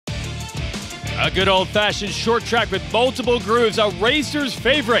A good old-fashioned short track with multiple grooves, a racer's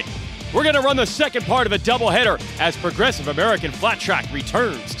favorite. We're going to run the second part of a doubleheader as Progressive American Flat Track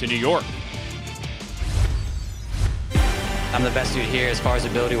returns to New York. I'm the best dude here as far as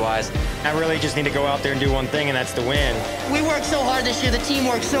ability-wise. I really just need to go out there and do one thing, and that's to win. We worked so hard this year. The team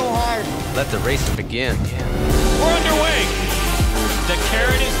worked so hard. Let the racing begin. We're underway. The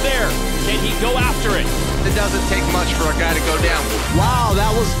carrot is there. Can he go after it? It doesn't take much for a guy to go down. Wow,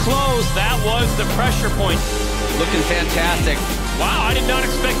 that was close. That was the pressure point. Looking fantastic. Wow, I did not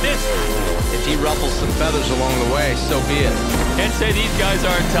expect this. If he ruffles some feathers along the way, so be it. Can't say these guys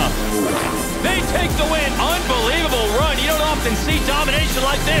aren't tough. They take the win. Unbelievable run. You don't often see domination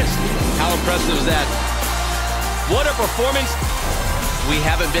like this. How impressive is that? What a performance. We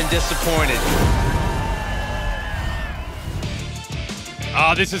haven't been disappointed.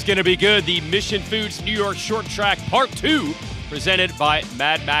 This is going to be good. The Mission Foods New York Short Track Part 2, presented by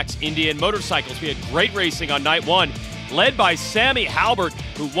Mad Max Indian Motorcycles. We had great racing on night one, led by Sammy Halbert,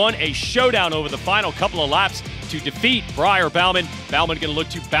 who won a showdown over the final couple of laps to defeat Briar Bauman. Bauman going to look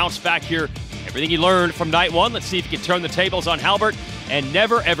to bounce back here. Everything he learned from night one. Let's see if he can turn the tables on Halbert. And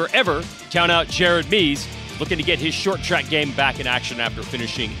never, ever, ever count out Jared Mees, looking to get his short track game back in action after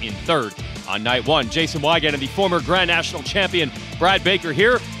finishing in third on night one. Jason Wygant and the former Grand National champion Brad Baker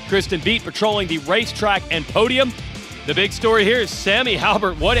here. Kristen Beat patrolling the racetrack and podium. The big story here is Sammy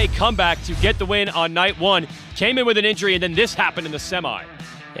Halbert. What a comeback to get the win on night one. Came in with an injury, and then this happened in the semi.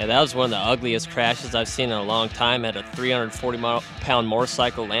 Yeah, that was one of the ugliest crashes I've seen in a long time. Had a 340-pound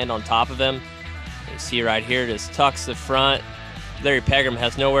motorcycle land on top of him. You see right here, just tucks the front. Larry Pegram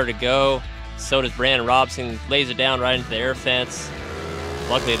has nowhere to go. So does Brandon Robson. Lays it down right into the air fence.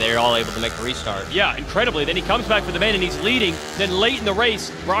 Luckily, they're all able to make the restart. Yeah, incredibly. Then he comes back for the man, and he's leading. Then late in the race,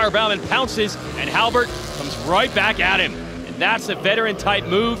 Briar Bauman pounces, and Halbert comes right back at him. And that's a veteran-type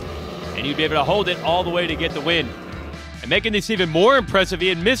move, and he'd be able to hold it all the way to get the win. And making this even more impressive, he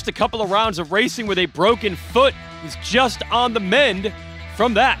had missed a couple of rounds of racing with a broken foot. He's just on the mend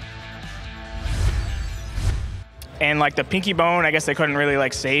from that. And like the pinky bone, I guess they couldn't really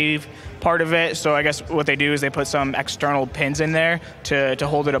like save part of it. So I guess what they do is they put some external pins in there to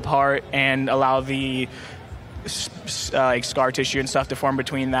hold it apart and allow the like scar tissue and stuff to form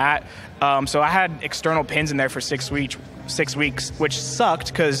between that. So I had external pins in there for 6 weeks, which sucked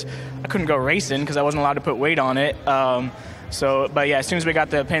because I couldn't go racing because I wasn't allowed to put weight on it. But yeah, as soon as we got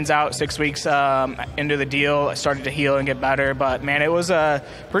the pins out, 6 weeks into the deal, I started to heal and get better. But man, it was a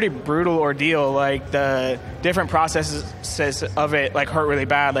pretty brutal ordeal. Like the different processes of it like hurt really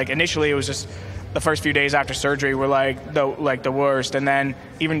bad. Like initially it was just the first few days after surgery were like the worst, and then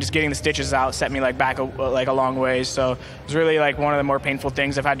even just getting the stitches out set me like back a long ways. So it was really like one of the more painful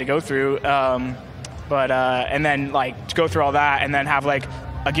things I've had to go through. And then like to go through all that and then have like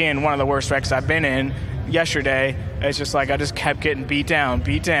again one of the worst wrecks I've been in yesterday. It's just like I just kept getting beat down.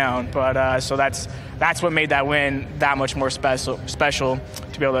 But so that's what made that win that much more special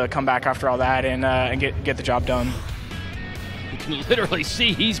to be able to come back after all that and get the job done. You can literally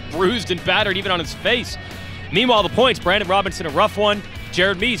see he's bruised and battered even on his face. Meanwhile, the points, Brandon Robinson, a rough one.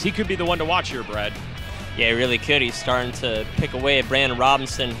 Jared Mees, he could be the one to watch here, Brad. Yeah, he really could. He's starting to pick away at Brandon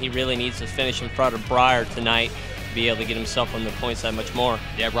Robinson. He really needs to finish in front of Briar tonight to be able to get himself on the points that much more.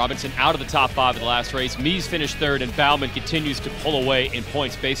 Yeah, Robinson out of the top 5 of the last race. Mees finished third, and Bauman continues to pull away in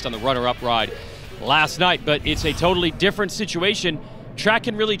points based on the runner-up ride last night. But it's a totally different situation. Track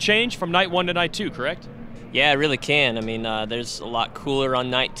can really change from night 1 to night 2, correct? Yeah, it really can. I mean, there's a lot cooler on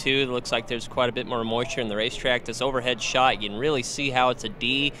night 2. It looks like there's quite a bit more moisture in the racetrack. This overhead shot, you can really see how it's a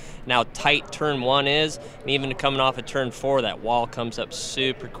D and how tight turn 1 is. And even coming off of turn 4, that wall comes up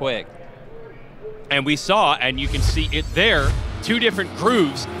super quick. And we saw, and you can see it there, 2 different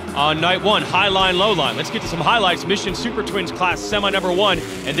grooves on night 1, high line, low line. Let's get to some highlights. Mission Super Twins class semi number 1,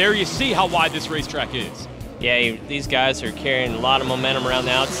 and there you see how wide this racetrack is. Yeah, these guys are carrying a lot of momentum around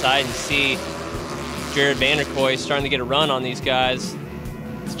the outside, and see Jared Vanderkoy starting to get a run on these guys.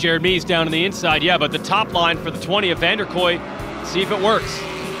 It's Jared Mees down on the inside, yeah, but the top line for the 20 of Vanderkoy, see if it works.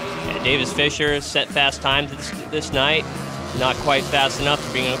 Yeah, Davis Fisher set fast time this night. Not quite fast enough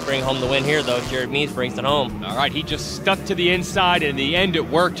to bring home the win here, though. Jared Mees brings it home. All right, he just stuck to the inside, and in the end it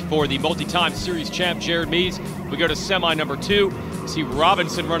worked for the multi-time series champ, Jared Mees. We go to semi number 2. See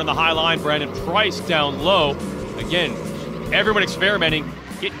Robinson running the high line, Brandon Price down low. Again, everyone experimenting,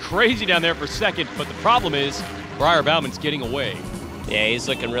 getting crazy down there for second, but the problem is Briar Bauman's getting away. Yeah, he's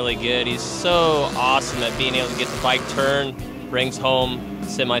looking really good. He's so awesome at being able to get the bike turn, brings home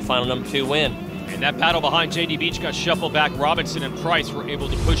semifinal number 2 win. And that battle behind JD Beach got shuffled back. Robinson and Price were able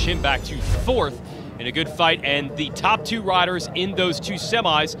to push him back to 4th in a good fight. And the top 2 riders in those 2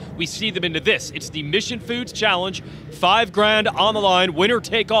 semis, we see them into this. It's the Mission Foods Challenge, $5 grand on the line, winner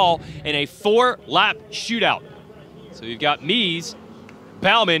take all, in a 4-lap shootout. So you've got Mies,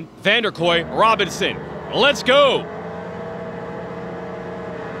 Bauman, Vanderkoy, Robinson. Let's go.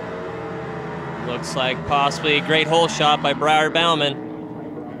 Looks like possibly a great hole shot by Briar Bauman.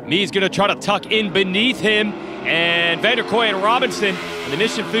 Mies going to try to tuck in beneath him, and Vanderkoy and Robinson and the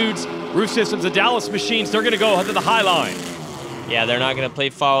Mission Foods Roof Systems, the Dallas machines, they're going to go to the high line. Yeah, they're not going to play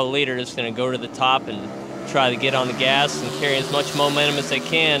follow the leader. They're just going to go to the top and try to get on the gas and carry as much momentum as they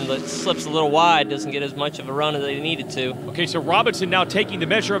can, but slips a little wide, doesn't get as much of a run as they needed to. Okay, so Robinson now taking the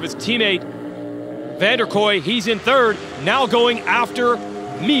measure of his teammate Vanderkoy. He's in 3rd, now going after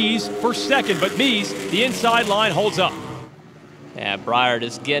Mies for 2nd, but Mies, the inside line, holds up. Yeah, Briar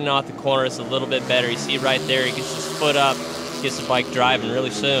just getting off the corners a little bit better. You see right there, he gets his foot up, gets the bike driving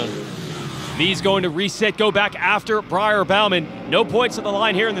really soon. Mies going to reset, go back after Briar Bauman. No points on the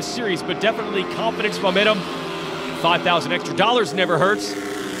line here in the series, but definitely confidence, momentum. $5,000 extra dollars never hurts.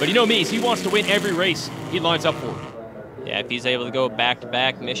 But you know Mies, he wants to win every race he lines up for. Yeah, if he's able to go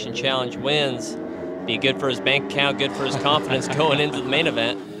back-to-back Mission Challenge wins, be good for his bank account, good for his confidence going into the main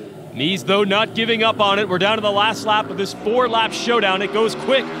event. Mies, though, not giving up on it. We're down to the last lap of this 4-lap showdown. It goes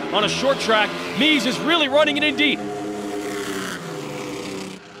quick on a short track. Mies is really running it in deep.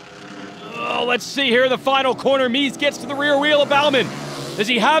 Oh, let's see here, the final corner. Mies gets to the rear wheel of Bauman. Does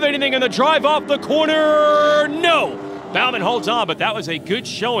he have anything on the drive off the corner? No. Bauman holds on, but that was a good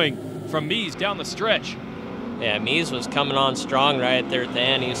showing from Mies down the stretch. Yeah, Mies was coming on strong right there at the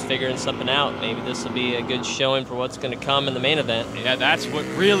end. He was figuring something out. Maybe this will be a good showing for what's going to come in the main event. Yeah, that's what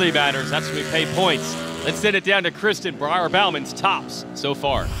really matters. That's when we pay points. Let's send it down to Kristen. Briar Bauman's tops so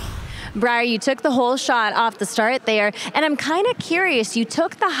far. Briar, you took the whole shot off the start there, and I'm kind of curious. You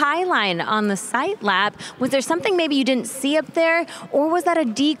took the high line on the sight lap. Was there something maybe you didn't see up there, or was that a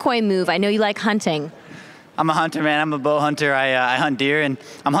decoy move? I know you like hunting. I'm a hunter, man. I'm a bow hunter. I hunt deer, and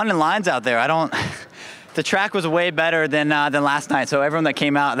I'm hunting lines out there. The track was way better than last night, so everyone that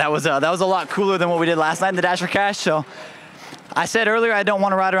came out, that was a lot cooler than what we did last night in the Dash for Cash. So I said earlier I don't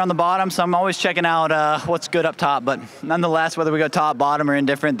want to ride around the bottom, so I'm always checking out what's good up top. But nonetheless, whether we go top, bottom, or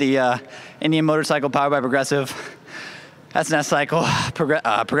indifferent, the Indian motorcycle powered by Progressive, that's an S-Cycle,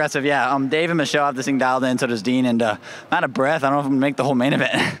 Progressive, yeah. Dave and Michelle have this thing dialed in, so does Dean, and I'm out of breath. I don't know if I'm going to make the whole main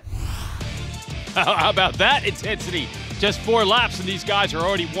event. How about that intensity? Just 4 laps, and these guys are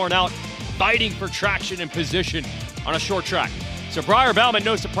already worn out, fighting for traction and position on a short track. So Briar Bauman,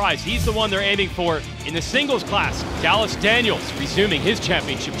 no surprise, he's the one they're aiming for in the singles class. Dallas Daniels resuming his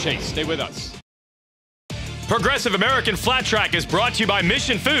championship chase. Stay with us. Progressive American Flat Track is brought to you by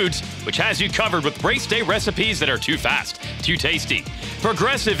Mission Foods, which has you covered with race day recipes that are too fast, too tasty.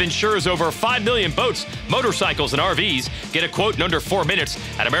 Progressive insures over 5 million boats, motorcycles, and RVs. Get a quote in under 4 minutes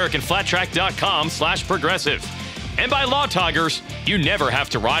at AmericanFlatTrack.com/progressive. And by Law Tigers, you never have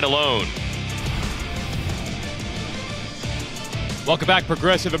to ride alone. Welcome back,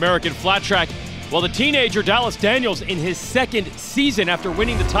 Progressive American Flat Track. Well, the teenager Dallas Daniels, in his 2nd season after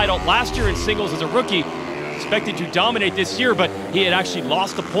winning the title last year in singles as a rookie, expected to dominate this year, but he had actually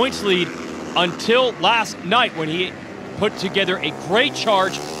lost the points lead until last night when he put together a great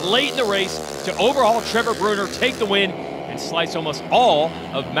charge late in the race to overhaul Trevor Bruner, take the win, and slice almost all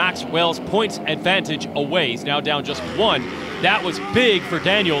of Max Well's points advantage away. He's now down just 1. That was big for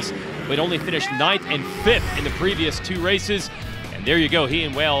Daniels, but only finished 9th and 5th in the previous 2 races. And there you go, he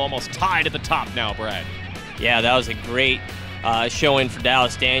and Well almost tied at the top now, Brad. Yeah, that was a great showing for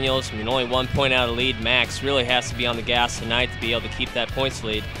Dallas Daniels. I mean, only 1 point out of lead. Max really has to be on the gas tonight to be able to keep that points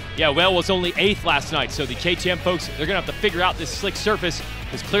lead. Yeah, Well was only 8th last night, so the KTM folks, they're going to have to figure out this slick surface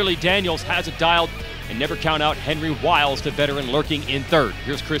because clearly Daniels has it dialed, and never count out Henry Wiles, the veteran, lurking in 3rd.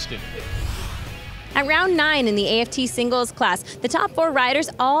 Here's Kristen. At round 9 in the AFT singles class, the top 4 riders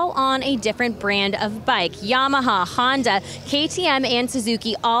all on a different brand of bike. Yamaha, Honda, KTM, and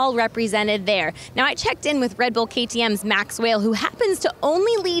Suzuki all represented there. Now, I checked in with Red Bull KTM's Max Whale, who happens to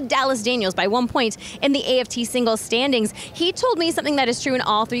only lead Dallas Daniels by 1 point in the AFT singles standings. He told me something that is true in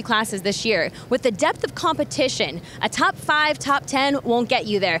all 3 classes this year. With the depth of competition, a top 5, top 10 won't get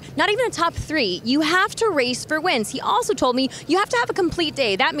you there. Not even a top 3. You have to race for wins. He also told me you have to have a complete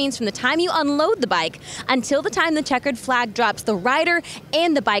day. That means from the time you unload the bike until the time the checkered flag drops, the rider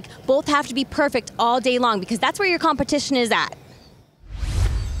and the bike both have to be perfect all day long because that's where your competition is at.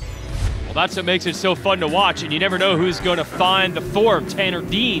 Well, that's what makes it so fun to watch, and you never know who's going to find the form. Tanner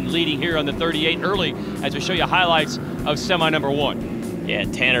Dean leading here on the 38 early as we show you highlights of semi number 1. Yeah,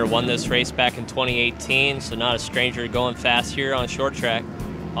 Tanner won this race back in 2018, so not a stranger to going fast here on a short track.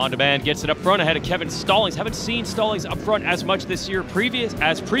 On demand gets it up front ahead of Kevin Stallings. Haven't seen Stallings up front as much this year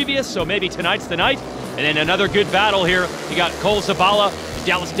previous, so maybe tonight's the night. And then another good battle here. You got Cole Zabala and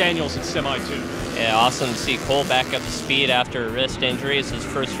Dallas Daniels in semi 2. Yeah, awesome to see Cole back up to speed after a wrist injury. It's his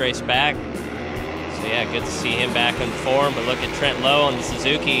first race back. So yeah, good to see him back in form. But look at Trent Lowe on the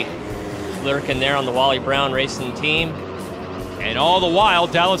Suzuki lurking there on the Wally Brown Racing team. And all the while,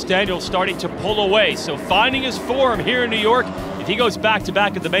 Dallas Daniels starting to pull away. So finding his form here in New York. If he goes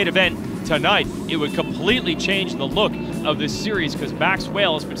back-to-back at the main event tonight, it would completely change the look of this series because Max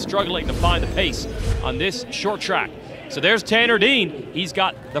Whale has been struggling to find the pace on this short track. So there's Tanner Dean. He's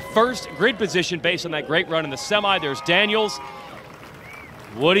got the first grid position based on that great run in the semi. There's Daniels.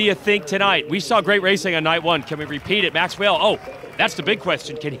 What do you think tonight? We saw great racing on night 1. Can we repeat it? Max Whale, oh, that's the big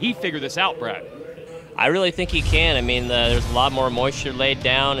question. Can he figure this out, Brad? I really think he can. I mean, there's a lot more moisture laid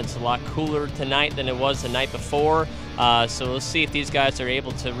down. It's a lot cooler tonight than it was the night before. So we'll see if these guys are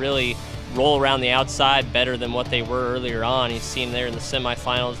able to really roll around the outside better than what they were earlier on. You've seen there in the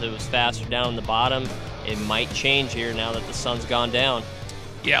semifinals, it was faster down on the bottom. It might change here now that the sun's gone down.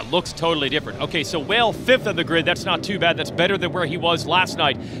 Yeah, looks totally different. Okay, so Whale 5th on the grid. That's not too bad. That's better than where he was last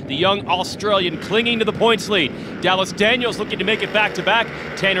night. The young Australian clinging to the points lead. Dallas Daniels looking to make it back-to-back.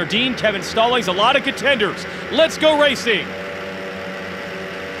 Tanner Dean, Kevin Stallings, a lot of contenders. Let's go racing.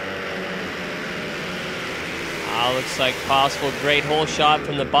 Looks like possible great hole shot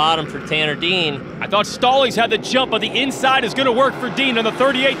from the bottom for Tanner Dean. I thought Stallings had the jump, but the inside is going to work for Dean on the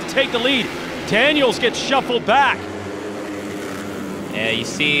 38 to take the lead. Daniels gets shuffled back. Yeah, you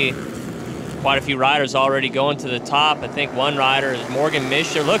see quite a few riders already going to the top. I think one rider is Morgan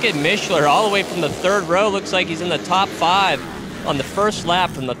Mishler. Look at Mishler all the way from the 3rd row. Looks like he's in the top 5 on the first lap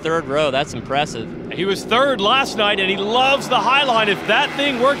from the 3rd row. That's impressive. He was 3rd last night, and he loves the high line. If that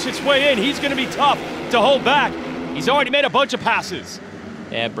thing works its way in, he's going to be tough to hold back. He's already made a bunch of passes.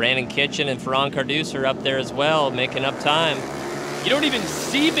 Yeah, Brandon Kitchen and Ferran Cardus are up there as well, making up time. You don't even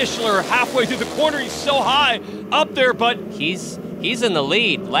see Mishler halfway through the corner. He's so high up there, but he's in the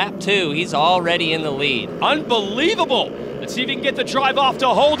lead. Lap 2, he's already in the lead. Unbelievable. Let's see if he can get the drive off to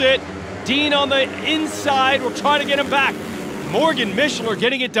hold it. Dean on the inside. We'll try to get him back. Morgan Mishler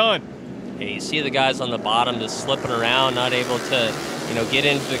getting it done. Yeah, you see the guys on the bottom just slipping around, not able to, get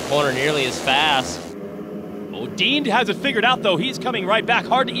into the corner nearly as fast. Oh, Dean has it figured out, though. He's coming right back.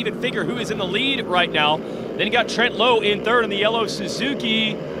 Hard to even figure who is in the lead right now. Then you got Trent Lowe in 3rd in the yellow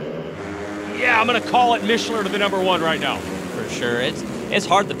Suzuki. Yeah, I'm going to call it Mishler to the number 1 right now. For sure. It's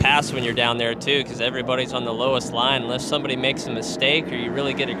hard to pass when you're down there, too, because everybody's on the lowest line. Unless somebody makes a mistake or you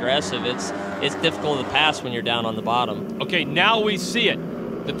really get aggressive, it's difficult to pass when you're down on the bottom. Okay, now we see it.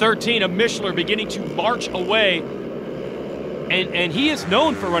 The 13 of Mishler beginning to march away. And he is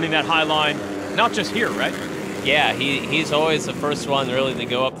known for running that high line, not just here, right? Yeah, he's always the first one really to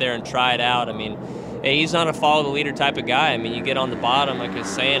go up there and try it out. I mean, he's not a follow-the-leader type of guy. I mean, you get on the bottom, like I was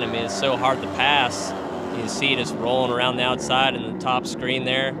saying, I mean, it's so hard to pass. You see just rolling around the outside in the top screen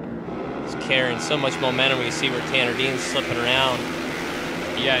there. He's carrying so much momentum. You see where Tanner Dean's slipping around.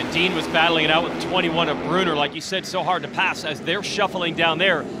 Yeah, and Dean was battling it out with 21 of Bruner. Like you said, so hard to pass as they're shuffling down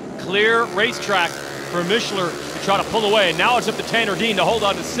there. Clear racetrack for Mishler to try to pull away. And now it's up to Tanner Dean to hold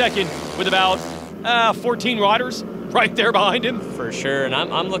on to 2nd with about 14 riders right there behind him. For sure, and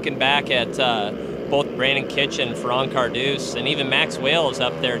I'm looking back at both Brandon Kitchen and Ferran Cardus, and even Max Whale is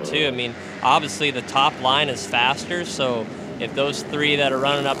up there too. I mean, obviously the top line is faster, so if those 3 that are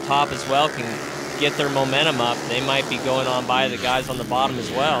running up top as well can get their momentum up, they might be going on by the guys on the bottom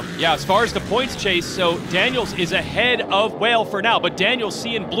as well. Yeah, as far as the points chase, so Daniels is ahead of Whale for now, but Daniels,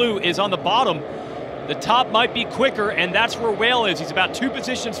 seeing blue, is on the bottom. The top might be quicker, and that's where Whale is. He's about 2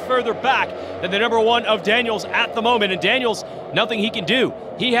 positions further back than the number 1 of Daniels at the moment, and Daniels, nothing he can do.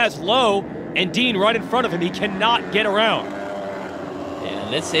 He has Lowe and Dean right in front of him. He cannot get around. Yeah,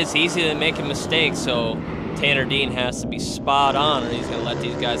 and it's easy to make a mistake, so Tanner Dean has to be spot on, or he's going to let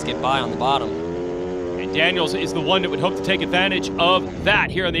these guys get by on the bottom. And Daniels is the one that would hope to take advantage of that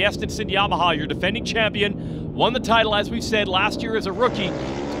here on the Estenson Yamaha. Your defending champion, won the title, as we've said, last year as a rookie.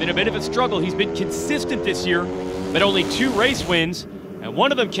 It's been a bit of a struggle. He's been consistent this year, but only 2 race wins, and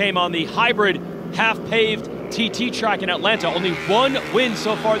one of them came on the hybrid half-paved TT track in Atlanta. Only 1 win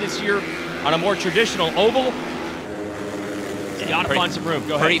so far this year on a more traditional oval. He's got to find some room.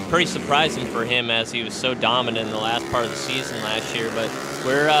 Go ahead. Pretty surprising for him, as he was so dominant in the last part of the season last year. But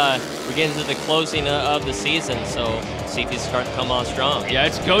we're getting to the closing of the season, so see if he starts to come on strong. Yeah,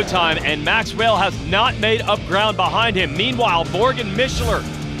 it's go time, and Max Whale has not made up ground behind him. Meanwhile, Morgan Mishler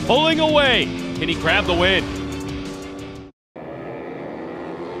pulling away. Can he grab the win?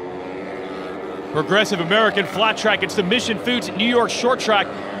 Progressive American Flat Track. It's the Mission Foods New York Short Track.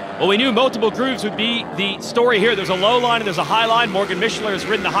 Well, we knew multiple grooves would be the story here. There's a low line and there's a high line. Morgan Mishler has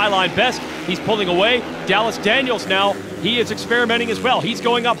ridden the high line best. He's pulling away. Dallas Daniels now, he is experimenting as well. He's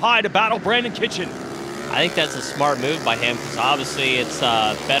going up high to battle Brandon Kitchen. I think that's a smart move by him because obviously it's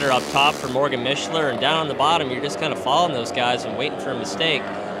better up top for Morgan Mishler, and down on the bottom you're just kind of following those guys and waiting for a mistake.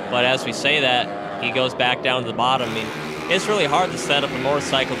 But as we say that, he goes back down to the bottom. I mean, it's really hard to set up a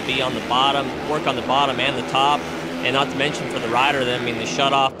motorcycle to be on the bottom, work on the bottom and the top. And not to mention for the rider, then, I mean, the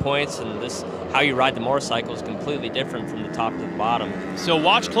shut-off points and this how you ride the motorcycle is completely different from the top to the bottom. So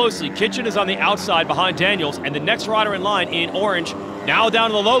watch closely. Kitchen is on the outside behind Daniels, and the next rider in line in orange, now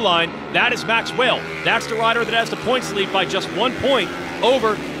down to the low line, that is Max Whale. That's the rider that has the points lead by just 1 point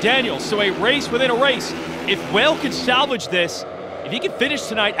over Daniels. So a race within a race. If Whale could salvage this, if he could finish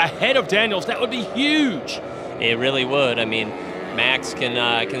tonight ahead of Daniels, that would be huge. It really would. I mean, Max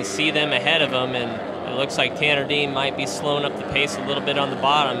can see them ahead of him, and it looks like Tanner Dean might be slowing up the pace a little bit on the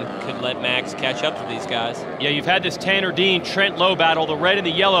bottom. Could let Max catch up to these guys. Yeah, you've had this Tanner Dean, Trent Lowe battle, the red and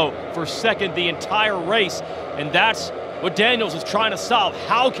the yellow for second the entire race, and that's what Daniels is trying to solve.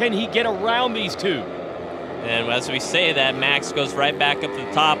 How can he get around these two? And as we say that, Max goes right back up to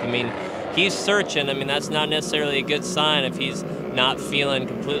the top. I mean, he's searching. I mean, that's not necessarily a good sign if he's not feeling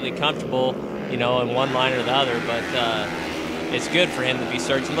completely comfortable, you know, in one line or the other, but it's good for him to be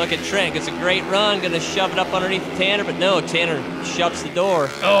searching. Look at Trent, gets a great run, gonna shove it up underneath Tanner, but no, Tanner shuts the door.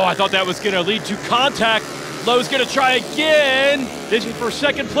 Oh, I thought that was gonna lead to contact. Lowe's gonna try again. This is for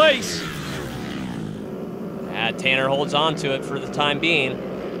second place. Tanner holds on to it for the time being.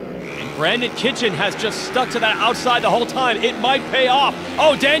 And Brandon Kitchen has just stuck to that outside the whole time. It might pay off.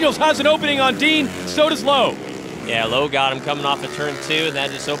 Oh, Daniels has an opening on Dean, so does Lowe. Yeah, Lowe got him coming off of turn 2, and that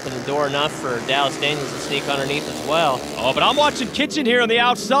just opened the door enough for Dallas Daniels to sneak underneath as well. Oh, but I'm watching Kitchen here on the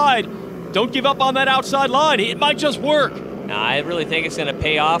outside. Don't give up on that outside line. It might just work. Now, I really think it's going to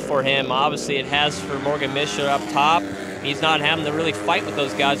pay off for him. Obviously, it has for Morgan Mishler up top. He's not having to really fight with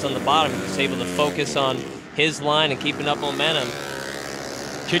those guys on the bottom. He's able to focus on his line and keeping up momentum.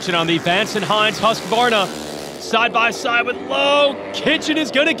 Kitchen on the Vance and Hines Husqvarna. Side by side with Lowe. Kitchen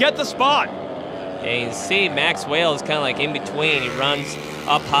is going to get the spot. Yeah, you can see Max Whale is kind of like in between. He runs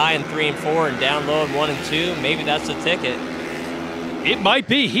up high in 3 and 4 and down low in 1 and 2. Maybe that's the ticket. It might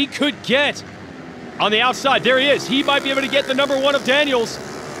be. He could get on the outside. There he is. He might be able to get the number 1 of Daniels.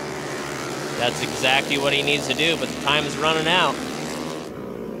 That's exactly what he needs to do, but the time is running out.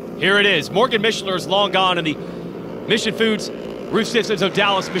 Here it is. Morgan Mishler is long gone in the Mission Foods Roof Systems of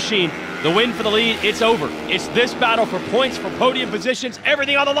Dallas machine. The win for the lead, it's over. It's this battle for points, for podium positions,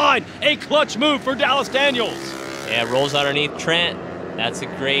 everything on the line. A clutch move for Dallas Daniels. Yeah, rolls underneath Trent. That's a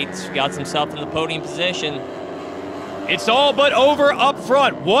great, got himself in the podium position. It's all but over up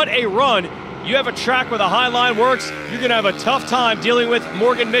front. What a run. You have a track where the high line works. You're gonna have a tough time dealing with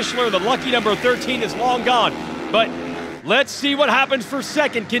Morgan Mishler. The lucky number 13 is long gone. But let's see what happens for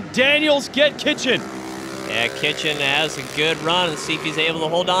second. Can Daniels get Kitchen? Yeah, Kitchen has a good run and see if he's able to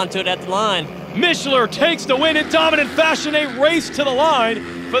hold on to it at the line. Mishler takes the win in dominant fashion. A race to the line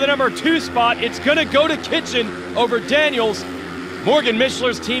for the number 2 spot. It's gonna go to Kitchen over Daniels. Morgan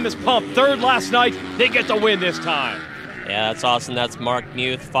Mishler's team is pumped. Third last night. They get the win this time. Yeah, that's awesome. That's Mark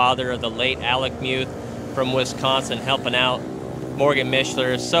Muth, father of the late Alec Muth from Wisconsin, helping out Morgan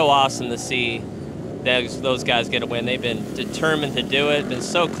Mishler. So awesome to see those guys get a win. They've been determined to do it. Been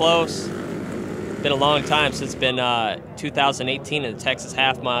so close. Been a long time since it's been 2018 in the Texas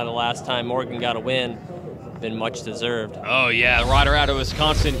Half Mile. The last time Morgan got a win. Been much deserved. Oh yeah, the rider out of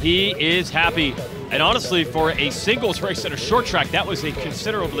Wisconsin, he is happy. And honestly, for a singles race at a short track, that was a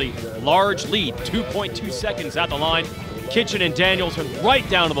considerably large lead. 2.2 seconds at the line. Kitchen and Daniels are right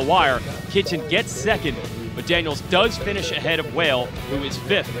down to the wire. Kitchen gets second, but Daniels does finish ahead of Whale, who is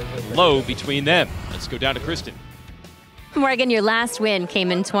 5th. Low between them. Let's go down to Kristen. Morgan, your last win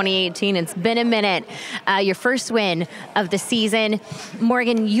came in 2018. It's been a minute. Your first win of the season.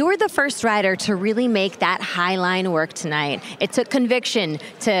 Morgan, you're the first rider to really make that high line work tonight. It took conviction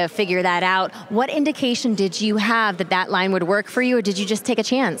to figure that out. What indication did you have that that line would work for you, or did you just take a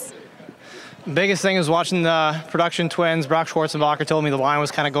chance? Biggest thing was watching the production twins. Brock Schwarzenbacher told me the line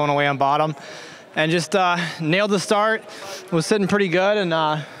was kind of going away on bottom. And just nailed the start. Was sitting pretty good,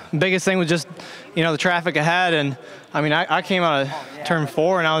 and biggest thing was just, you know, the traffic ahead. And I mean, I came out of turn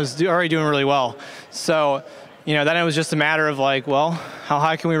 4 and I was already doing really well. So, you know, then it was just a matter of like, well, how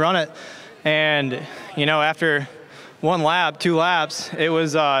high can we run it? And, you know, after 1 lap, 2 laps, it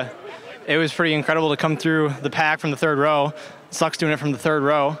was pretty incredible to come through the pack from the 3rd row. It sucks doing it from the 3rd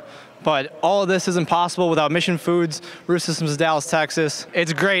row. But all of this isn't possible without Mission Foods, Roost Systems of Dallas, Texas.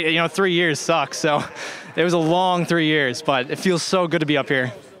 It's great. You know, 3 years sucks, so it was a long 3 years, but it feels so good to be up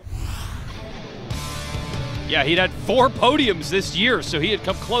here. Yeah, he'd had 4 podiums this year, so he had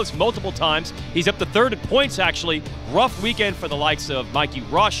come close multiple times. He's up to 3rd in points, actually. Rough weekend for the likes of Mikey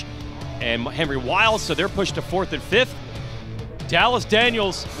Rush and Henry Wiles, so they're pushed to 4th and 5th. Dallas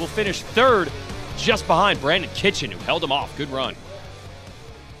Daniels will finish 3rd, just behind Brandon Kitchen, who held him off. Good run.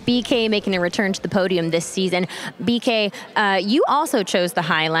 BK making a return to the podium this season. BK, you also chose the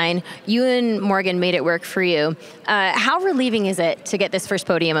high line. You and Morgan made it work for you. How relieving is it to get this first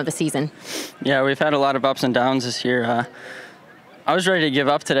podium of the season? Yeah, we've had a lot of ups and downs this year. I was ready to give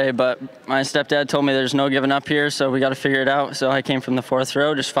up today, but my stepdad told me there's no giving up here, so we got to figure it out. So I came from the 4th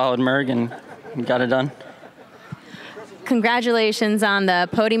row, just followed Merg, and got it done. Congratulations on the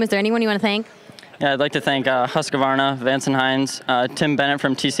podium. Is there anyone you want to thank? Yeah, I'd like to thank Husqvarna, Vance & Hines, Tim Bennett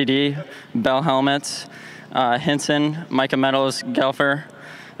from TCD, Bell Helmets, Hinson, Micah Meadows, Gelfer,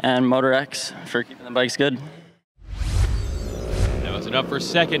 and MotorX for keeping the bikes good. That was enough for a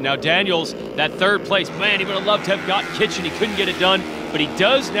second. Now Daniels, that 3rd place. Man, he would have loved to have got Kitchen. He couldn't get it done, but he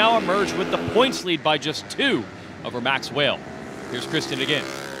does now emerge with the points lead by just 2 over Max Whale. Here's Kristen again.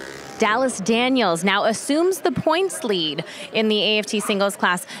 Dallas Daniels now assumes the points lead in the AFT singles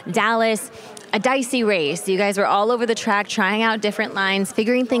class. Dallas, a dicey race. You guys were all over the track trying out different lines,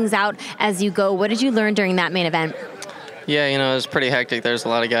 figuring things out as you go. What did you learn during that main event? Yeah, you know, it was pretty hectic. There's a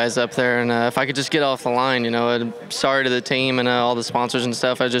lot of guys up there, and if I could just get off the line, you know, sorry to the team and all the sponsors and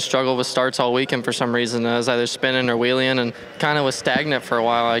stuff. I just struggled with starts all weekend for some reason. I was either spinning or wheeling and kind of was stagnant for a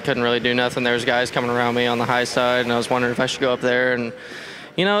while. I couldn't really do nothing. There was guys coming around me on the high side, and I was wondering if I should go up there. And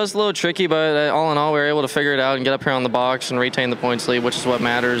you know, it was a little tricky, but all in all, we were able to figure it out and get up here on the box and retain the points lead, which is what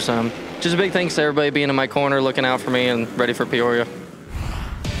matters. Just a big thanks to everybody being in my corner, looking out for me, and ready for Peoria.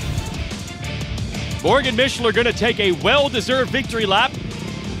 Morgan Mishler going to take a well-deserved victory lap.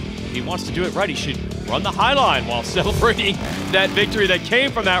 If he wants to do it right, he should run the high line while celebrating that victory that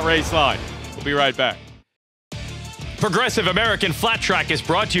came from that race line. We'll be right back. Progressive American Flat Track is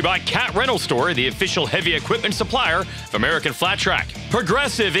brought to you by Cat Rental Store, the official heavy equipment supplier of American Flat Track.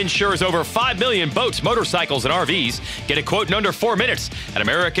 Progressive insures over 5 million boats, motorcycles, and RVs. Get a quote in under 4 minutes at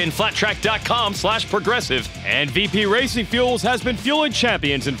AmericanFlatTrack.com/progressive. And VP Racing Fuels has been fueling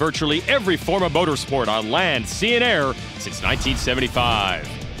champions in virtually every form of motorsport on land, sea, and air since 1975.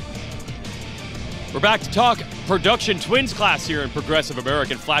 We're back to talk production twins class here in Progressive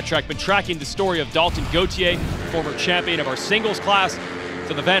American Flat Track. Been tracking the story of Dalton Gauthier, former champion of our singles class.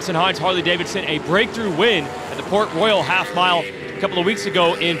 So the Vance & Hines Harley-Davidson, a breakthrough win at the Port Royal half mile a couple of weeks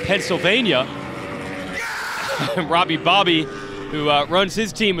ago in Pennsylvania. Robbie Bobby, who runs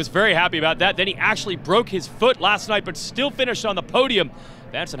his team, was very happy about that. Then he actually broke his foot last night, but still finished on the podium.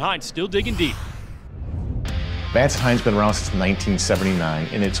 Vance & Hines still digging deep. Vance & Hines has been around since 1979,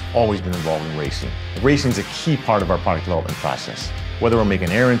 and it's always been involved in racing. Racing is a key part of our product development process. Whether we're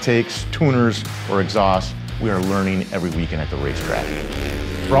making air intakes, tuners, or exhaust, we are learning every weekend at the racetrack.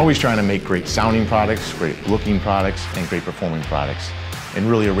 We're always trying to make great sounding products, great looking products, and great performing products. And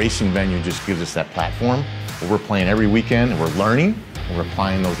really a racing venue just gives us that platform where we're playing every weekend, and we're learning, and we're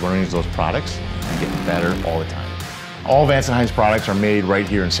applying those learnings, those products, and getting better all the time. All Vance & Hines products are made right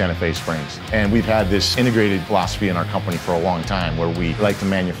here in Santa Fe Springs. And we've had this integrated philosophy in our company for a long time where we like to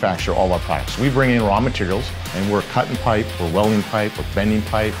manufacture all our products. We bring in raw materials and we're cutting pipe, we're welding pipe, we're bending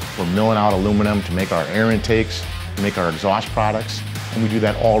pipe, we're milling out aluminum to make our air intakes, to make our exhaust products. And we do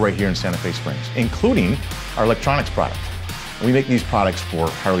that all right here in Santa Fe Springs, including our electronics product. And we make these products for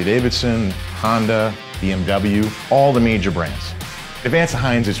Harley-Davidson, Honda, BMW, all the major brands. At Vance &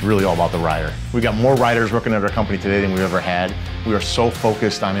 Hines, it's really all about the rider. We've got more riders working at our company today than we've ever had. We are so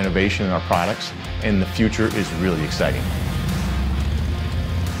focused on innovation in our products, and the future is really exciting.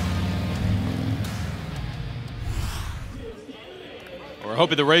 We're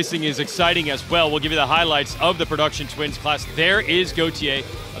hoping the racing is exciting as well. We'll give you the highlights of the production twins class. There is Gauthier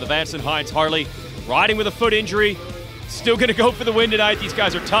of the Vance & Hines Harley, riding with a foot injury. Still going to go for the win tonight. These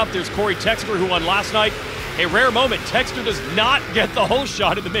guys are tough. There's Corey Texter, who won last night. A rare moment. Texter does not get the whole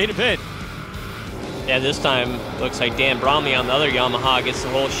shot in the main event. Yeah, this time looks like Dan Bromley on the other Yamaha gets the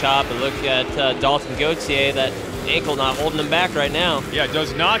whole shot, but look at Dalton Gauthier, that ankle not holding him back right now. Yeah,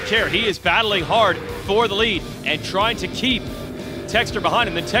 does not care. He is battling hard for the lead and trying to keep Texter behind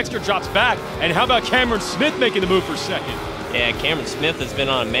him. Then Texter drops back. And how about Cameron Smith making the move for second? Yeah, Cameron Smith has been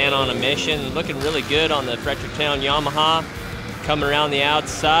on a mission, looking really good on the Fredericktown Yamaha. Coming around the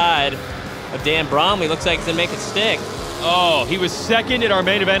outside of Dan Bromley, looks like he's gonna make it stick. Oh, he was second in our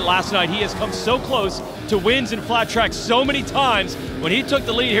main event last night. He has come so close to wins in flat track so many times. When he took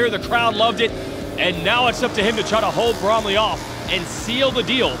the lead here, the crowd loved it. And now it's up to him to try to hold Bromley off and seal the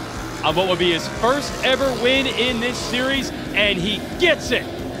deal on what would be his first ever win in this series. And he gets it.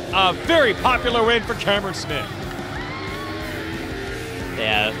 A very popular win for Cameron Smith.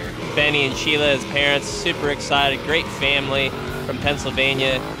 Yeah, Benny and Sheila, his parents, super excited. Great family from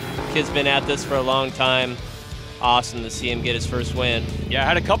Pennsylvania. Kid's been at this for a long time. Awesome to see him get his first win. Yeah,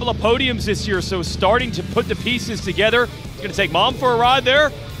 had a couple of podiums this year, so starting to put the pieces together. He's going to take Mom for a ride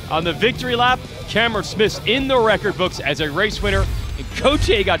there on the victory lap. Cameron Smith's in the record books as a race winner. And Coach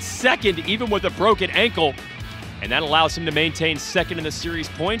A got second even with a broken ankle. And that allows him to maintain second in the series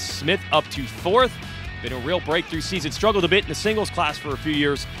points. Smith up to fourth. Been a real breakthrough season. Struggled a bit in the singles class for a few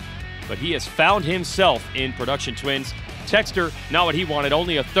years, but he has found himself in production twins. Texter, not what he wanted,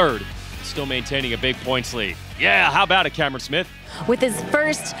 only a third. Still maintaining a big points lead. Yeah, how about it, Cameron Smith? With his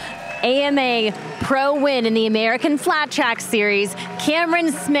first AMA Pro win in the American Flat Track Series,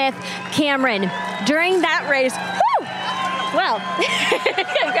 Cameron Smith. Cameron, during that race, woo! Well,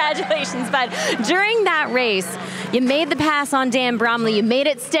 congratulations, bud. During that race, you made the pass on Dan Bromley. You made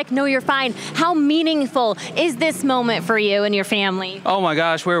it stick. No, you're fine. How meaningful is this moment for you and your family? Oh my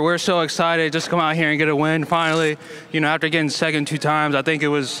gosh, we're so excited just to come out here and get a win finally. You know, after getting second 2 times, I think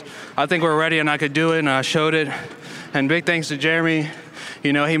we're ready and I could do it, and I showed it. And big thanks to Jeremy.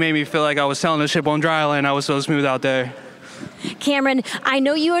 You know, he made me feel like I was sailing the ship on dry land. I was so smooth out there. Cameron, I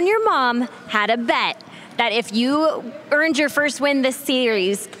know you and your mom had a bet that if you earned your first win this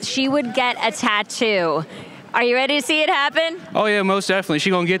series, she would get a tattoo. Are you ready to see it happen? Oh yeah, most definitely. She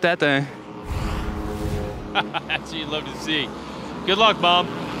gonna get that thing. That's what you'd love to see. Good luck, Mom.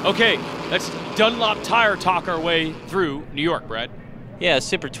 Okay, let's Dunlop tire talk our way through New York, Brad. Yeah,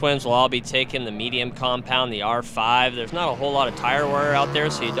 Super Twins will all be taking the medium compound, the R5. There's not a whole lot of tire wear out there,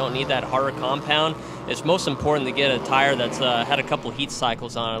 so you don't need that harder compound. It's most important to get a tire that's had a couple heat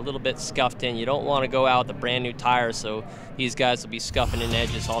cycles on it, a little bit scuffed in. You don't want to go out with a brand new tire, so these guys will be scuffing in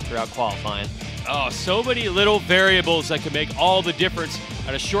edges all throughout qualifying. Oh, so many little variables that can make all the difference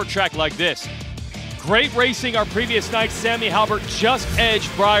at a short track like this. Great racing our previous night. Sammy Halbert just edged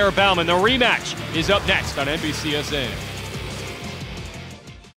Briar Bauman. The rematch is up next on NBCSN.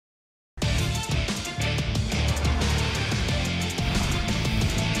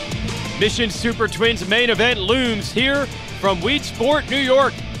 Mission Super Twins main event looms here from Weedsport, New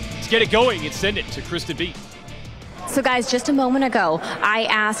York. Let's get it going and send it to Kristen B. So guys, just a moment ago, I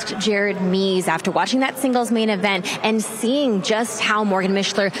asked Jared Mees after watching that singles main event and seeing just how Morgan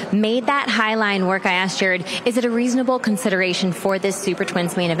Mishler made that high line work, I asked Jared, is it a reasonable consideration for this Super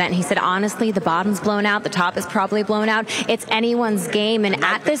Twins main event? And he said, honestly, the bottom's blown out, the top is probably blown out. It's anyone's game, and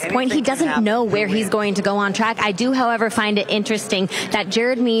at this point, he doesn't know where he's going to go on track. I do, however, find it interesting that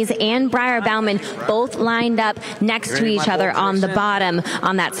Jared Mees and Briar Bauman both lined up next to each other on the bottom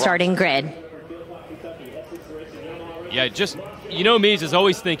on that starting grid. Yeah, just, you know, Mees is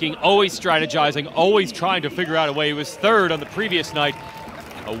always thinking, always strategizing, always trying to figure out a way. He was third on the previous night.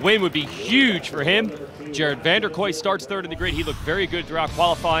 A win would be huge for him. Jared Vanderkoy starts third in the grid. He looked very good throughout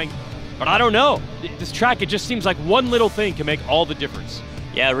qualifying. But I don't know. This track, it just seems like one little thing can make all the difference.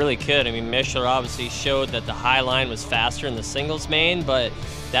 Yeah, it really could. I mean, Mishler obviously showed that the high line was faster in the singles main, but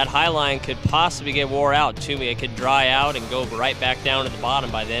that high line could possibly get wore out too. It could dry out and go right back down to the bottom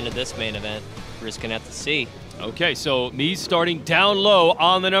by the end of this main event. We're just gonna have to see. Okay, so Mees starting down low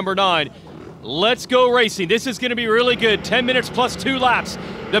on the number 9. Let's go racing. This is going to be really good. 10 minutes plus 2 laps.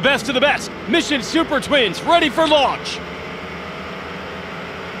 The best of the best. Mission Super Twins ready for launch.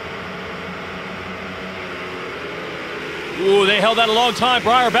 Ooh, they held that a long time.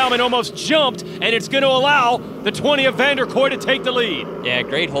 Briar Bauman almost jumped, and it's going to allow the 20 of Vanderkoy to take the lead. Yeah,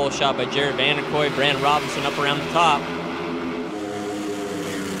 great hole shot by Jared Vanderkoy. Brandon Robinson up around the top.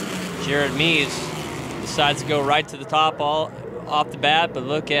 Jared Mees decides to go right to the top all off the bat, but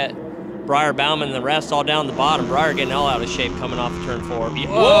look at Briar Bauman and the rest all down the bottom. Briar getting all out of shape coming off of turn 4.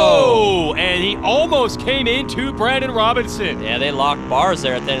 Whoa! And he almost came into Brandon Robinson. Yeah, they locked bars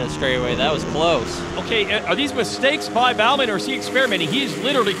there at the end of the straightaway. That was close. Okay, are these mistakes by Bauman, or is he experimenting? He is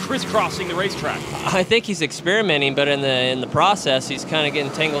literally crisscrossing the racetrack. I think he's experimenting, but in the process, he's kind of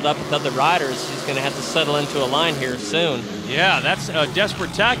getting tangled up with other riders. He's going to have to settle into a line here soon. Yeah, that's a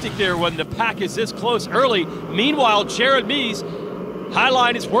desperate tactic there when the pack is this close early. Meanwhile, Jared Mees, high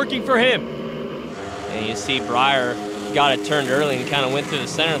line is working for him. And you see Briar got it turned early and kind of went through the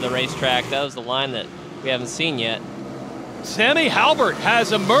center of the racetrack. That was the line that we haven't seen yet. Sammy Halbert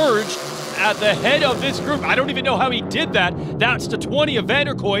has emerged at the head of this group. I don't even know how he did that. That's the 20 of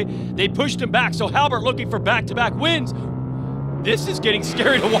Vanderkoy. They pushed him back, so Halbert looking for back-to-back wins. This is getting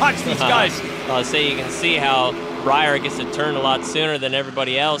scary to watch these guys. I'll say you can see how Breyer gets to turn a lot sooner than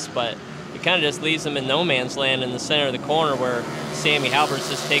everybody else, but it kind of just leaves him in no man's land in the center of the corner where Sammy Halbert's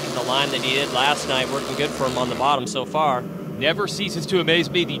just taking the line that he did last night, working good for him on the bottom so far. Never ceases to amaze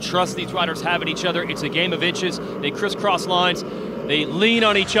me the trust these riders have in each other. It's a game of inches. They crisscross lines. They lean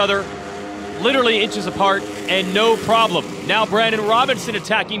on each other, literally inches apart, and no problem. Now Brandon Robinson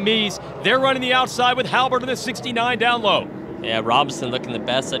attacking Mies. They're running the outside with Halbert in the 69 down low. Yeah, Robinson looking the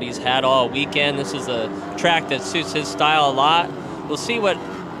best that he's had all weekend. This is a track that suits his style a lot. We'll see what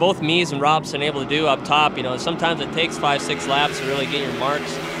both Mies and Robinson are able to do up top. You know, sometimes it takes 5-6 laps to really get your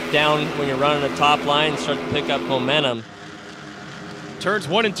marks down when you're running the top line and start to pick up momentum. Turns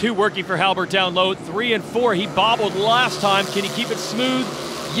 1 and 2 working for Halbert down low. 3 and 4, he bobbled last time. Can he keep it smooth?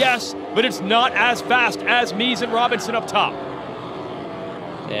 Yes, but it's not as fast as Mies and Robinson up top.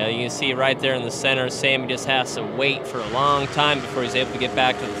 Yeah, you can see right there in the center, Sammy just has to wait for a long time before he's able to get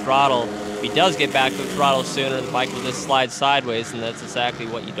back to the throttle. If he does get back to the throttle sooner, the bike will just slide sideways, and that's exactly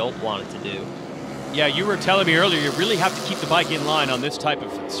what you don't want it to do. Yeah, you were telling me earlier, you really have to keep the bike in line on this type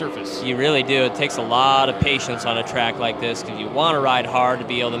of surface. You really do. It takes a lot of patience on a track like this because you want to ride hard to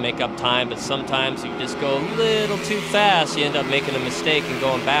be able to make up time, but sometimes you just go a little too fast. You end up making a mistake and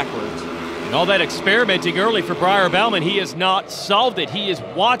going backwards. And all that experimenting early for Breyer Bauman, he has not solved it. He is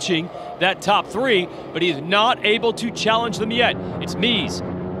watching that top 3, but he is not able to challenge them yet. It's Mies,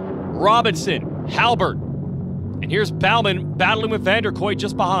 Robinson, Halbert, and here's Bauman battling with Vanderkooi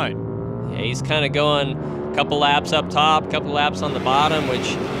just behind. Yeah, he's kind of going a couple laps up top, a couple laps on the bottom, which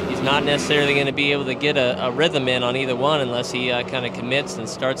he's not necessarily going to be able to get a rhythm in on either one unless he kind of commits and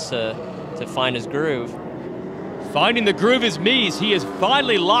starts to find his groove. Finding the groove is Mies. He has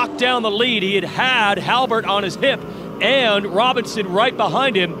finally locked down the lead. He had Halbert on his hip and Robinson right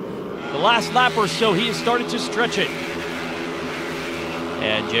behind him. The last lap or so, he has started to stretch it.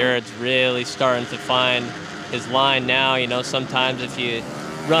 Yeah, Jared's really starting to find his line now. You know, sometimes if you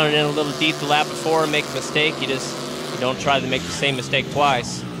run it in a little deep the lap before and make a mistake, you don't try to make the same mistake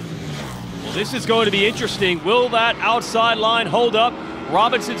twice. Well, this is going to be interesting. Will that outside line hold up?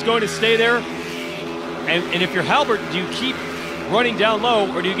 Robinson's going to stay there. And if you're Halbert, do you keep running down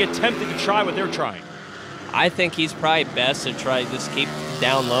low or do you get tempted to try what they're trying? I think he's probably best to try to just keep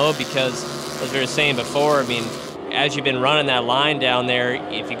down low because, as we were saying before, I mean, as you've been running that line down there,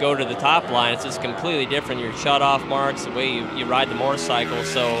 if you go to the top line, it's just completely different. Your shut-off marks, the way you ride the motorcycle.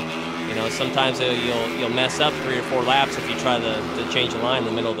 So, you know, sometimes you'll mess up 3 or 4 laps if you try to change the line in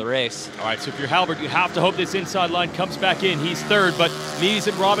the middle of the race. All right, so if you're Halbert, you have to hope this inside line comes back in. He's third, but Mies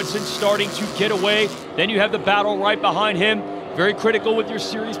and Robinson starting to get away. Then you have the battle right behind him. Very critical with your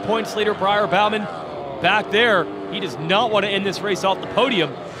series points leader, Breyer Bauman. Back there, he does not want to end this race off the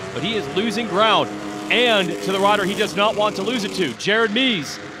podium, but he is losing ground. And to the rider he does not want to lose it to, Jared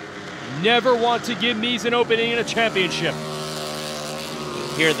Mies. Never want to give Mies an opening in a championship.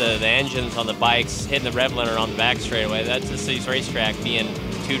 Hear the engines on the bikes hitting the rev limiter on the back straightaway. That's the city's racetrack being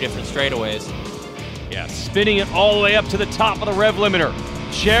 2 different straightaways. Yeah, spinning it all the way up to the top of the rev limiter.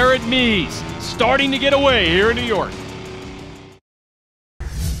 Jared Mies starting to get away here in New York.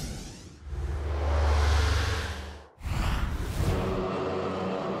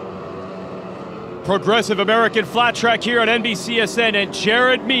 Progressive American Flat Track here on NBCSN, and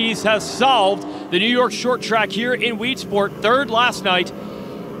Jared Mies has solved the New York Short Track here in Weedsport, 3rd last night.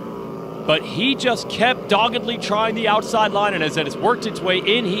 But he just kept doggedly trying the outside line, and as it has worked its way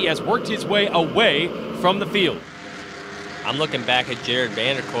in, he has worked his way away from the field. I'm looking back at Jared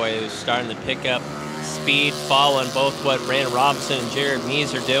Vanderkooi, who's starting to pick up speed, following both what Brandon Robinson and Jared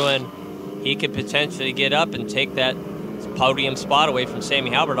Mies are doing. He could potentially get up and take that podium spot away from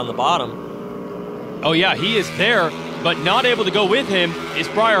Sammy Halbert on the bottom. Oh yeah, he is there, but not able to go with him is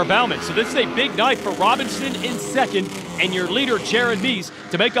Breyer Bauman. So this is a big night for Robinson in 2nd, and your leader, Jared Mies,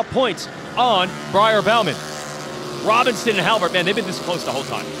 to make up points on Breyer Bauman. Robinson and Halbert, man, they've been this close the whole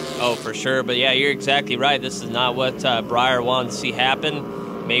time. Oh, for sure, but yeah, you're exactly right. This is not what Breyer wanted to see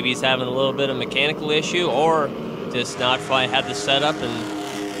happen. Maybe he's having a little bit of mechanical issue or just not quite had the setup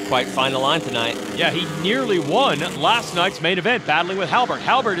and quite find the line tonight. Yeah, he nearly won last night's main event, battling with Halbert.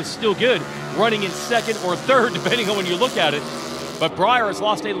 Halbert is still good, running in 2nd or 3rd, depending on when you look at it. But Breyer has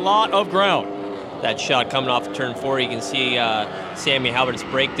lost a lot of ground. That shot coming off of turn 4, you can see Sammy Halbert's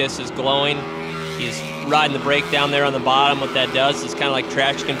brake disc is glowing. He's riding the brake down there on the bottom. What that does is kind of like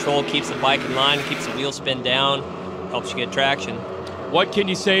traction control, keeps the bike in line, keeps the wheel spin down, helps you get traction. What can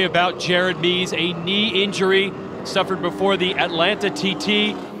you say about Jared Mies? A knee injury suffered before the Atlanta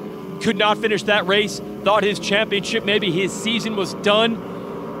TT. Could not finish that race. Thought his championship, maybe his season was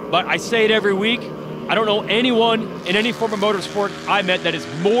done. But I say it every week, I don't know anyone in any form of motorsport I met that is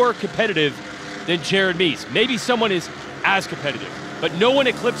more competitive than Jared Mees. Maybe someone is as competitive, but no one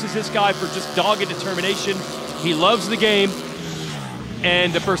eclipses this guy for just dogged determination. He loves the game,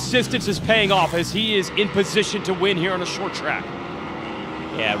 and the persistence is paying off as he is in position to win here on a short track.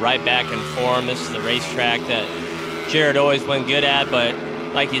 Yeah, right back in form. This is the racetrack that Jared always went good at, but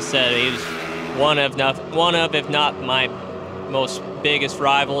like you said, he was one of, if not my most biggest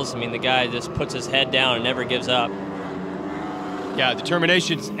rivals. I mean, the guy just puts his head down and never gives up. Yeah,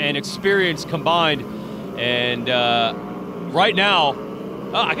 determination and experience combined. And right now,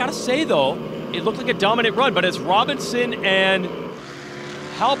 I gotta say though, it looked like a dominant run, but as Robinson and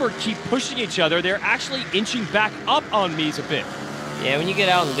Halbert keep pushing each other, they're actually inching back up on Mees a bit. Yeah, when you get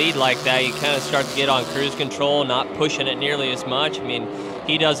out and lead like that, you kind of start to get on cruise control, not pushing it nearly as much. I mean,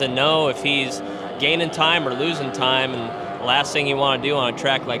 he doesn't know if he's gaining time or losing time, and the last thing you want to do on a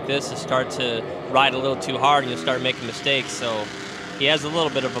track like this is start to ride a little too hard and you start making mistakes. So he has a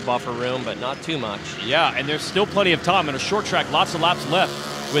little bit of a buffer room, but not too much. Yeah, and there's still plenty of time on a short track, lots of laps left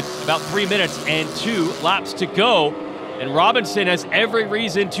with about 3 minutes and 2 laps to go. And Robinson has every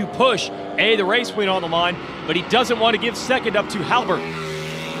reason to push the race win on the line, but he doesn't want to give second up to Halbert.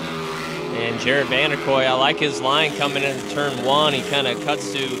 And Jared Vanderkoy, I like his line coming into turn 1. He kind of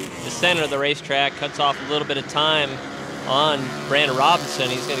cuts to the center of the racetrack, cuts off a little bit of time on Brandon Robinson.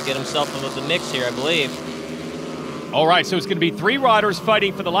 He's going to get himself into the mix here, I believe. All right, so it's going to be 3 riders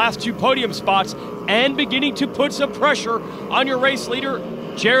fighting for the last 2 podium spots and beginning to put some pressure on your race leader,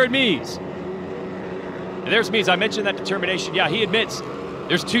 Jared Mees. And there's Mees. I mentioned that determination. Yeah, he admits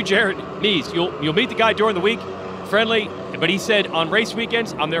there's 2 Jared Mees. You'll meet the guy during the week, friendly, but he said on race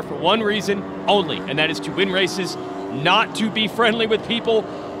weekends, I'm there for one reason only, and that is to win races, not to be friendly with people.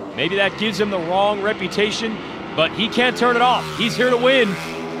 Maybe that gives him the wrong reputation, but he can't turn it off. He's here to win,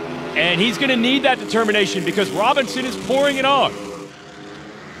 and he's going to need that determination because Robinson is pouring it on.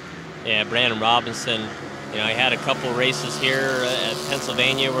 Yeah, Brandon Robinson, you know, he had a couple races here at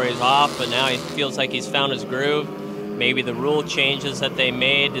Pennsylvania where he's off, but now he feels like he's found his groove. Maybe the rule changes that they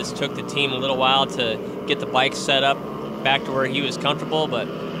made just took the team a little while to get the bike set up back to where he was comfortable, but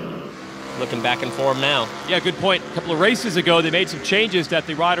looking back in form now. Yeah, good point. A couple of races ago, they made some changes that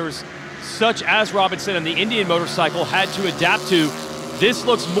the riders, such as Robinson and the Indian motorcycle, had to adapt to. This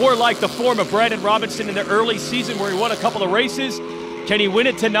looks more like the form of Brandon Robinson in the early season where he won a couple of races. Can he win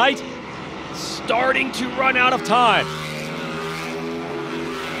it tonight? Starting to run out of time.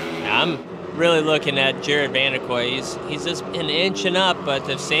 I'm really looking at Jared Vanderkoy. He's just an inch and up, but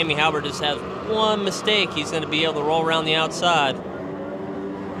if Sammy Halbert just has one mistake, he's going to be able to roll around the outside.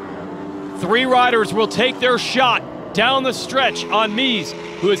 3 riders will take their shot down the stretch on Mees,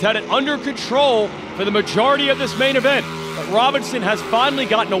 who has had it under control for the majority of this main event. But Robinson has finally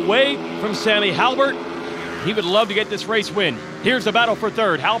gotten away from Sammy Halbert. He would love to get this race win. Here's the battle for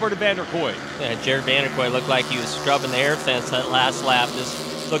third, Halbert and Vanderkoy. Yeah, Jared Vanderkoy looked like he was scrubbing the air fence that last lap,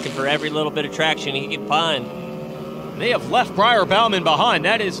 just looking for every little bit of traction he could find. They have left Briar Bauman behind.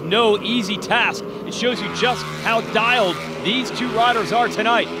 That is no easy task. It shows you just how dialed these 2 riders are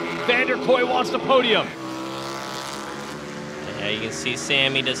tonight. Vanderkoy wants the podium. Yeah, you can see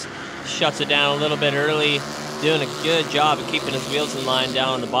Sammy just shuts it down a little bit early, doing a good job of keeping his wheels in line down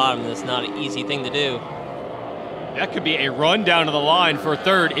on the bottom. That's not an easy thing to do. That could be a run down to the line for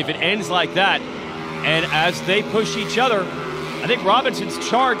third if it ends like that. And as they push each other, I think Robinson's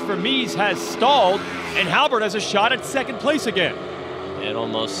charge for Mees has stalled, and Halbert has a shot at second place again. It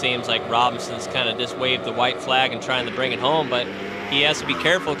almost seems like Robinson's kind of just waved the white flag and trying to bring it home, but he has to be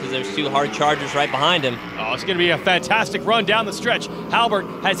careful because there's 2 hard chargers right behind him. Oh, it's going to be a fantastic run down the stretch. Halbert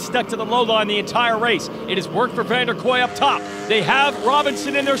has stuck to the low line the entire race. It has worked for Vanderkoy up top. They have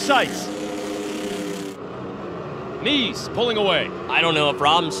Robinson in their sights. Mees pulling away. I don't know if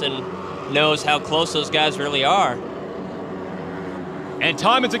Robinson knows how close those guys really are. And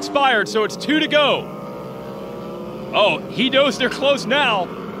time has expired, so it's 2 to go. Oh, he knows they're close now.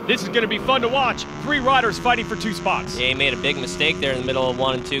 This is going to be fun to watch. 3 riders fighting for 2 spots. Yeah, he made a big mistake there in the middle of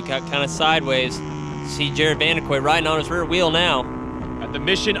 1 and 2, kind of sideways. See Jared Vanderkoy riding on his rear wheel now. At the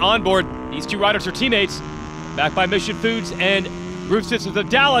Mission onboard, these 2 riders are teammates. Backed by Mission Foods and Roof Systems of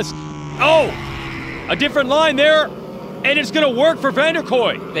Dallas. Oh! A different line there, and it's going to work for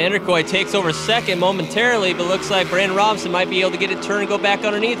Vanderkoy. Vanderkoy takes over second momentarily, but looks like Brandon Robinson might be able to get it turned and go back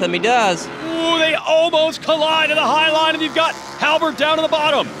underneath him. He does. Ooh, they almost collide to the high line, and you've got Halbert down to the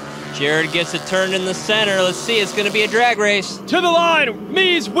bottom. Jared gets it turned in the center. Let's see, it's going to be a drag race. To the line,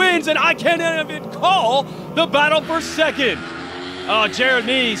 Mees wins, and I can't even call the battle for second. Oh, Jared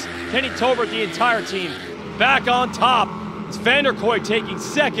Mees, Kenny Tolbert, the entire team, back on top. It's Vanderkoy taking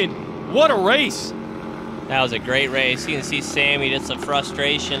second. What a race. That was a great race. You can see Sammy, just some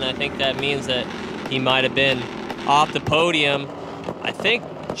frustration. I think that means that he might have been off the podium. I think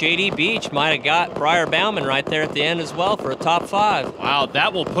JD Beach might have got Briar Bauman right there at the end as well for a top 5. Wow,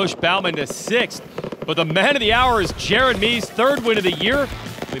 that will push Bauman to 6th. But the man of the hour is Jared Mees, 3rd win of the year.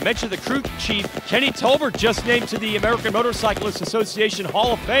 We mentioned the crew chief, Kenny Tolbert, just named to the American Motorcyclists Association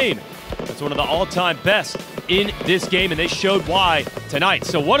Hall of Fame. That's one of the all-time best in this game, and they showed why tonight.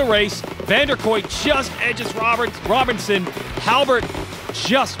 So what a race. Vanderkooi just edges Robinson. Halbert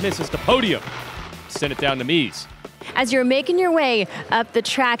just misses the podium. Send it down to Mees. As you're making your way up the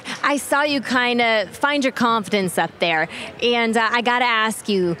track, I saw you kind of find your confidence up there. And I got to ask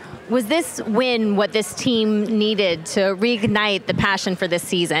you, was this win what this team needed to reignite the passion for this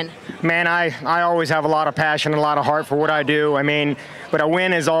season? Man, I always have a lot of passion and a lot of heart for what I do. I mean, but a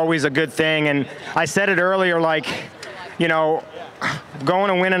win is always a good thing. And I said it earlier, like, you know,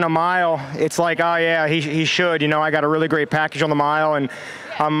 going and winning a mile, it's like, oh yeah, he should. You know, I got a really great package on the mile, and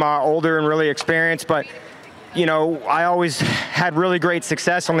I'm older and really experienced, but you know, I always had really great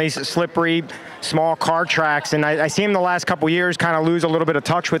success on these slippery, small car tracks, and I see him the last couple years kind of lose a little bit of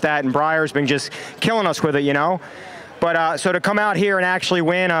touch with that, and Briar's been just killing us with it, you know? But so to come out here and actually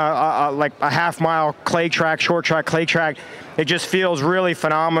win like a half-mile clay track, short track clay track, it just feels really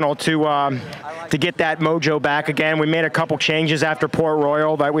phenomenal to get that mojo back again. We made a couple changes after Port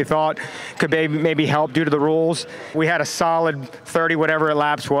Royal that we thought could maybe help due to the rules. We had a solid 30 whatever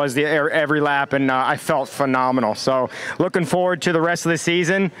laps was every lap, and I felt phenomenal. So looking forward to the rest of the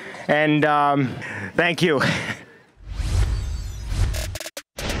season, and thank you.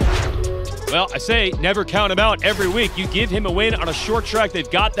 Well, I say never count him out every week. You give him a win on a short track. They've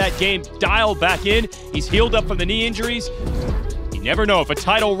got that game dialed back in. He's healed up from the knee injuries. You never know if a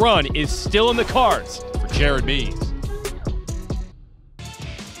title run is still in the cards for Jared Mees.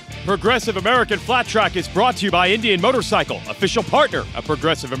 Progressive American Flat Track is brought to you by Indian Motorcycle, official partner of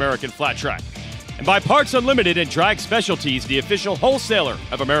Progressive American Flat Track, and by Parts Unlimited and Drag Specialties, the official wholesaler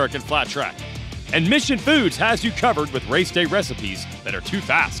of American Flat Track. And Mission Foods has you covered with race day recipes that are too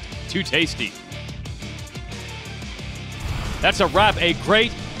fast, too tasty. That's a wrap. A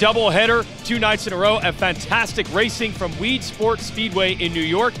great doubleheader, 2 nights in a row, and fantastic racing from Weedsport Speedway in New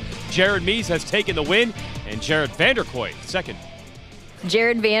York. Jared Mees has taken the win, and Jared Vanderkooi second.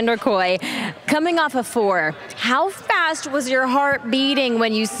 Jared Vanderkooi, coming off a 4, how fast was your heart beating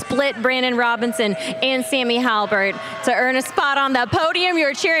when you split Brandon Robinson and Sammy Halbert to earn a spot on the podium?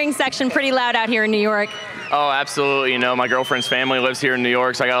 Your cheering section pretty loud out here in New York. Oh, absolutely. You know, my girlfriend's family lives here in New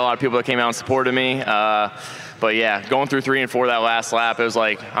York, so I got a lot of people that came out and supported me. But yeah, going through 3 and 4 that last lap, it was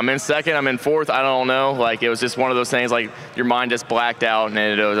like, I'm in second, I'm in fourth, I don't know. Like, it was just one of those things, like, your mind just blacked out,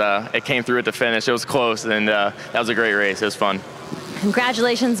 and it came through at the finish. It was close, and that was a great race. It was fun.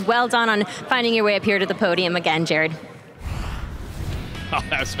 Congratulations, well done on finding your way up here to the podium again, Jared. Oh,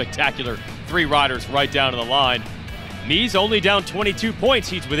 that was spectacular. 3 riders right down to the line. Mees only down 22 points.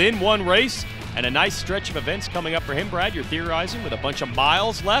 He's within 1 race, and a nice stretch of events coming up for him, Brad. You're theorizing with a bunch of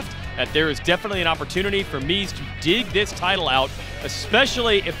miles left that there is definitely an opportunity for Mees to dig this title out,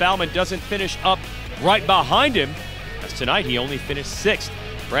 especially if Bauman doesn't finish up right behind him, as tonight he only finished 6th.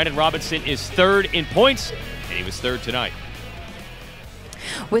 Brandon Robinson is 3rd in points, and he was 3rd tonight.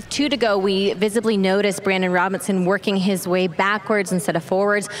 With 2 to go, we visibly noticed Brandon Robinson working his way backwards instead of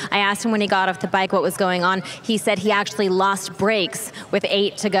forwards. I asked him when he got off the bike what was going on. He said he actually lost brakes with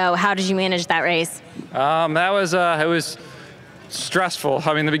 8 to go. How did you manage that race? That was it was stressful.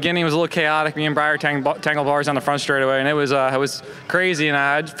 I mean, the beginning was a little chaotic. Me and Briar tangled bars on the front straightaway, and it was crazy.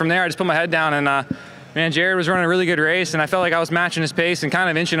 And from there, I just put my head down, and man, Jared was running a really good race, and I felt like I was matching his pace and kind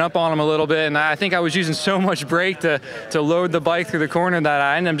of inching up on him a little bit. And I think I was using so much brake to load the bike through the corner that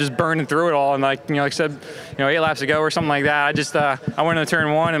I ended up just burning through it all. And like I said, 8 laps ago or something like that, I went into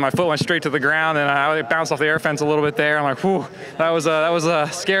turn 1 and my foot went straight to the ground, and I bounced off the air fence a little bit there. I'm like, whew, that was a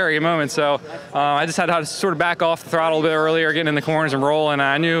scary moment. So I just had to sort of back off the throttle a bit earlier, getting in the corners and rolling. And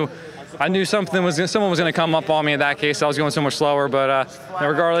I knew someone was going to come up on me in that case. I was going so much slower, but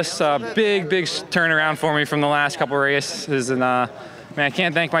regardless, big turnaround for me from the last couple of races. And man, I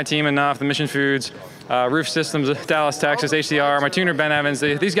can't thank my team enough. The Mission Foods, Roof Systems, Dallas, Texas, HDR, my tuner Ben Evans.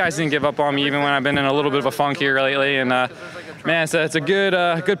 These guys didn't give up on me even when I've been in a little bit of a funk here lately. And man, it's a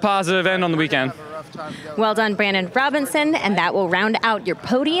good positive end on the weekend. Well done, Brandon Robinson, and that will round out your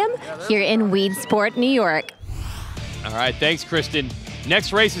podium here in Weedsport, New York. All right, thanks, Kristen.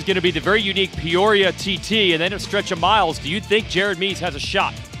 Next race is going to be the very unique Peoria TT, and then a stretch of miles. Do you think Jared Mees has a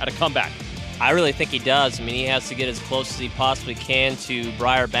shot at a comeback? I really think he does. I mean, he has to get as close as he possibly can to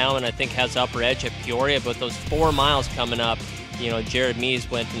Briar Bauman. I think has the upper edge at Peoria, but those 4 miles coming up, Jared Mees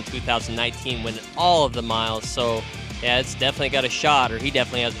went in 2019, winning all of the miles. So, yeah, it's definitely got a shot, or he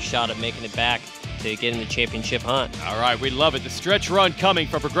definitely has a shot at making it back to get in the championship hunt. All right, we love it. The stretch run coming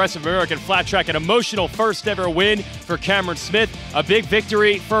from Progressive American Flat Track, an emotional first ever win for Cameron Smith, a big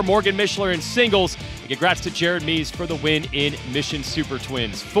victory for Morgan Mishler in singles. And congrats to Jared Mees for the win in Mission Super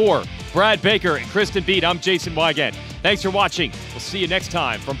Twins. For Brad Baker and Kristen Beat, I'm Jason Wygant. Thanks for watching. We'll see you next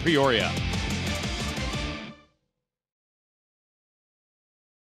time from Peoria.